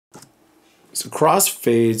So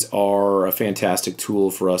crossfades are a fantastic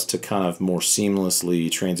tool for us to kind of more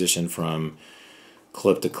seamlessly transition from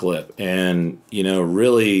clip to clip. And,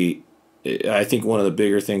 really, I think one of the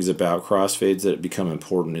bigger things about crossfades that become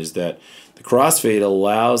important is that the crossfade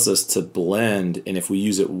allows us to blend, and if we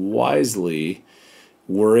use it wisely,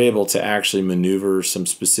 we're able to actually maneuver some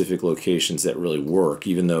specific locations that really work,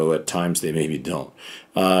 even though at times they maybe don't.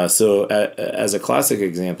 As a classic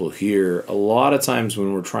example here, a lot of times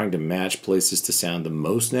when we're trying to match places to sound the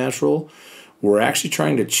most natural, we're actually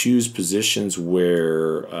trying to choose positions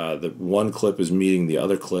where the one clip is meeting the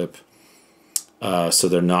other clip, so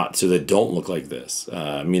they don't look like this,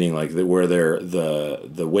 meaning like where the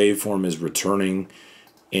waveform is returning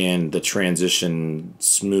and the transition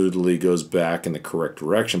smoothly goes back in the correct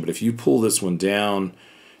direction. But if you pull this one down,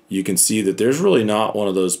 you can see that there's really not one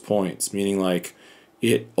of those points, meaning like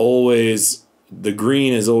the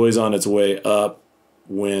green is always on its way up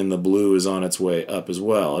when the blue is on its way up as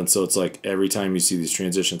well. And so it's like every time you see these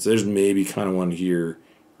transitions, there's maybe kind of one here,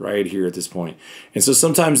 right here at this point. And so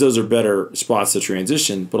sometimes those are better spots to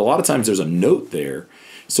transition, but a lot of times there's a note there.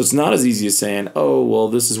 So it's not as easy as saying, oh, well,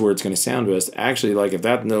 this is where it's going to sound best. Actually, like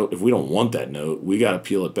if we don't want that note, we got to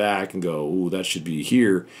peel it back and go, ooh, that should be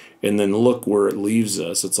here. And then look where it leaves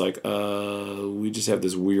us. It's like, we just have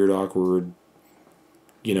this weird, awkward,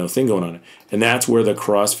 thing going on. And that's where the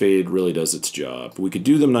crossfade really does its job. We could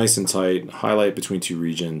do them nice and tight, highlight between two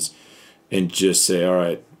regions, and just say, all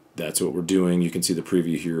right, that's what we're doing. You can see the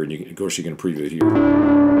preview here, and of course you can preview it here.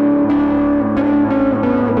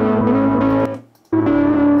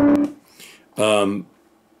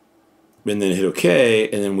 And then hit OK,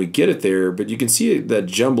 and then we get it there. But you can see that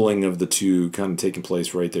jumbling of the two kind of taking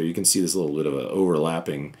place right there. You can see this little bit of an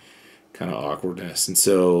overlapping kind of awkwardness. And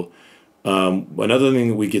so another thing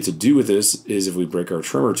that we get to do with this is if we break our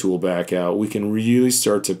trimmer tool back out, we can really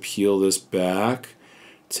start to peel this back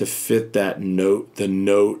to fit the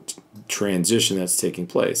note transition that's taking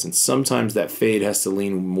place. And sometimes that fade has to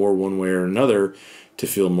lean more one way or another to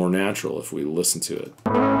feel more natural if we listen to it.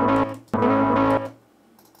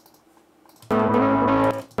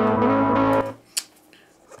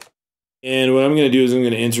 And what I'm going to do is I'm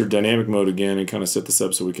going to enter dynamic mode again and kind of set this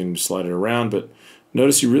up so we can slide it around. But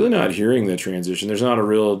notice you're really not hearing the transition. There's not a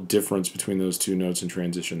real difference between those two notes in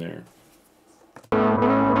transition there.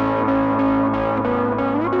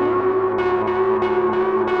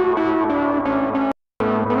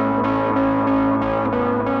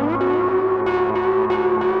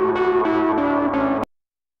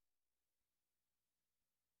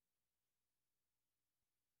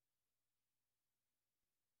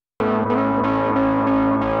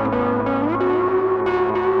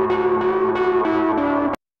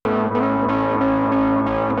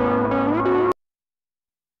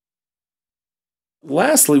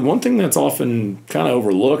 Lastly, one thing that's often kind of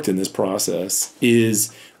overlooked in this process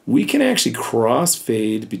is we can actually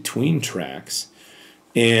crossfade between tracks.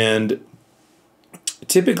 And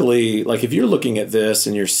typically, like if you're looking at this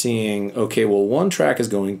and you're seeing, okay, well, one track is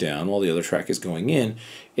going down while the other track is going in,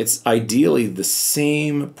 it's ideally the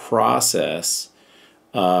same process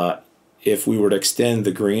if we were to extend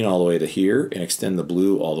the green all the way to here and extend the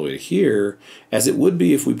blue all the way to here, as it would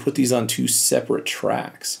be if we put these on two separate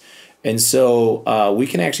tracks. And so we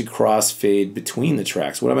can actually crossfade between the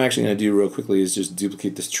tracks. What I'm actually going to do real quickly is just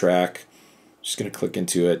duplicate this track. Just going to click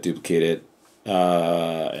into it, duplicate it,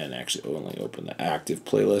 and actually only open the active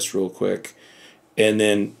playlist real quick, and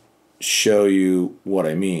then show you what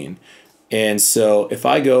I mean. And so if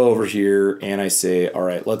I go over here and I say, all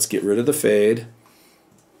right, let's get rid of the fade,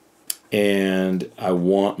 and I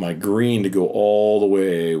want my green to go all the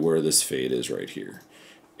way where this fade is right here.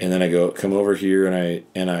 And then I come over here and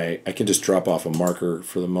I can just drop off a marker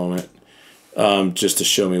for the moment just to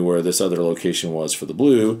show me where this other location was for the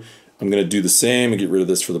blue. I'm going to do the same and get rid of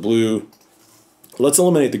this for the blue. Let's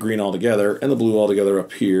eliminate the green altogether and the blue altogether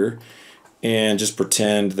up here and just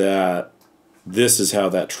pretend that this is how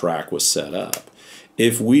that track was set up.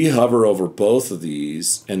 If we hover over both of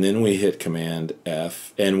these and then we hit Command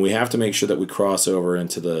F, and we have to make sure that we cross over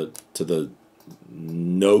into the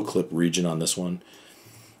no clip region on this one,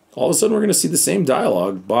 all of a sudden we're going to see the same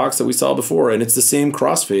dialog box that we saw before, and it's the same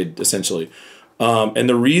crossfade essentially. And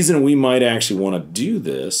the reason we might actually want to do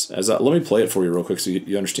this, let me play it for you real quick so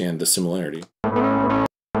you understand the similarity.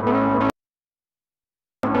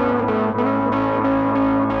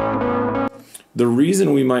 The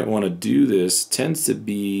reason we might want to do this tends to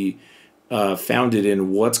be founded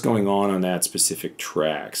in what's going on that specific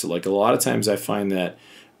track. So like a lot of times I find that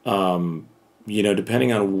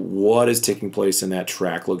depending on what is taking place in that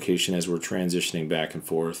track location as we're transitioning back and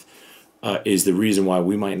forth, is the reason why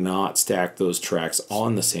we might not stack those tracks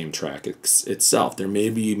on the same track itself. There may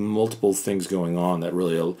be multiple things going on that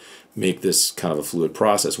really make this kind of a fluid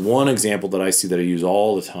process. One example that I see that I use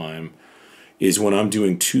all the time is when I'm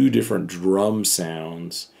doing two different drum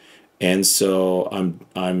sounds, and so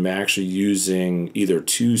I'm actually using either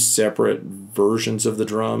two separate versions of the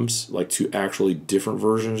drums, like two actually different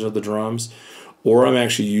versions of the drums, or I'm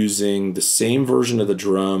actually using the same version of the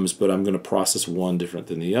drums, but I'm going to process one different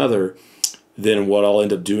than the other. Then what I'll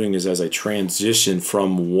end up doing is, as I transition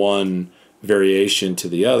from one variation to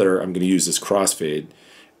the other, I'm going to use this crossfade.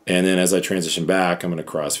 And then as I transition back, I'm going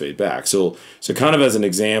to crossfade back. So kind of as an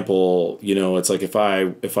example, you know, it's like if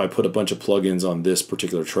I put a bunch of plugins on this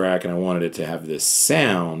particular track and I wanted it to have this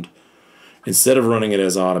sound, instead of running it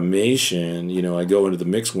as automation, you know, I go into the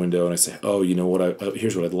mix window and I say, oh, you know what,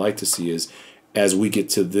 here's what I'd like to see is, as we get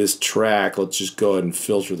to this track, let's just go ahead and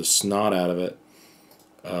filter the snot out of it.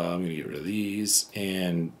 I'm going to get rid of these,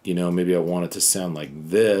 and, you know, maybe I want it to sound like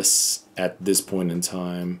this at this point in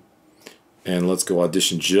time. And let's go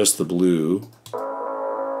audition just the blue.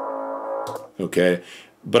 Okay,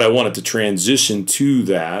 but I want it to transition to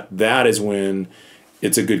that. That is when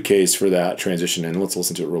it's a good case for that transition, and let's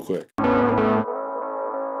listen to it real quick.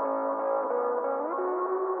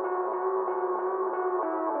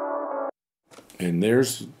 And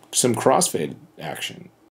there's some crossfade action.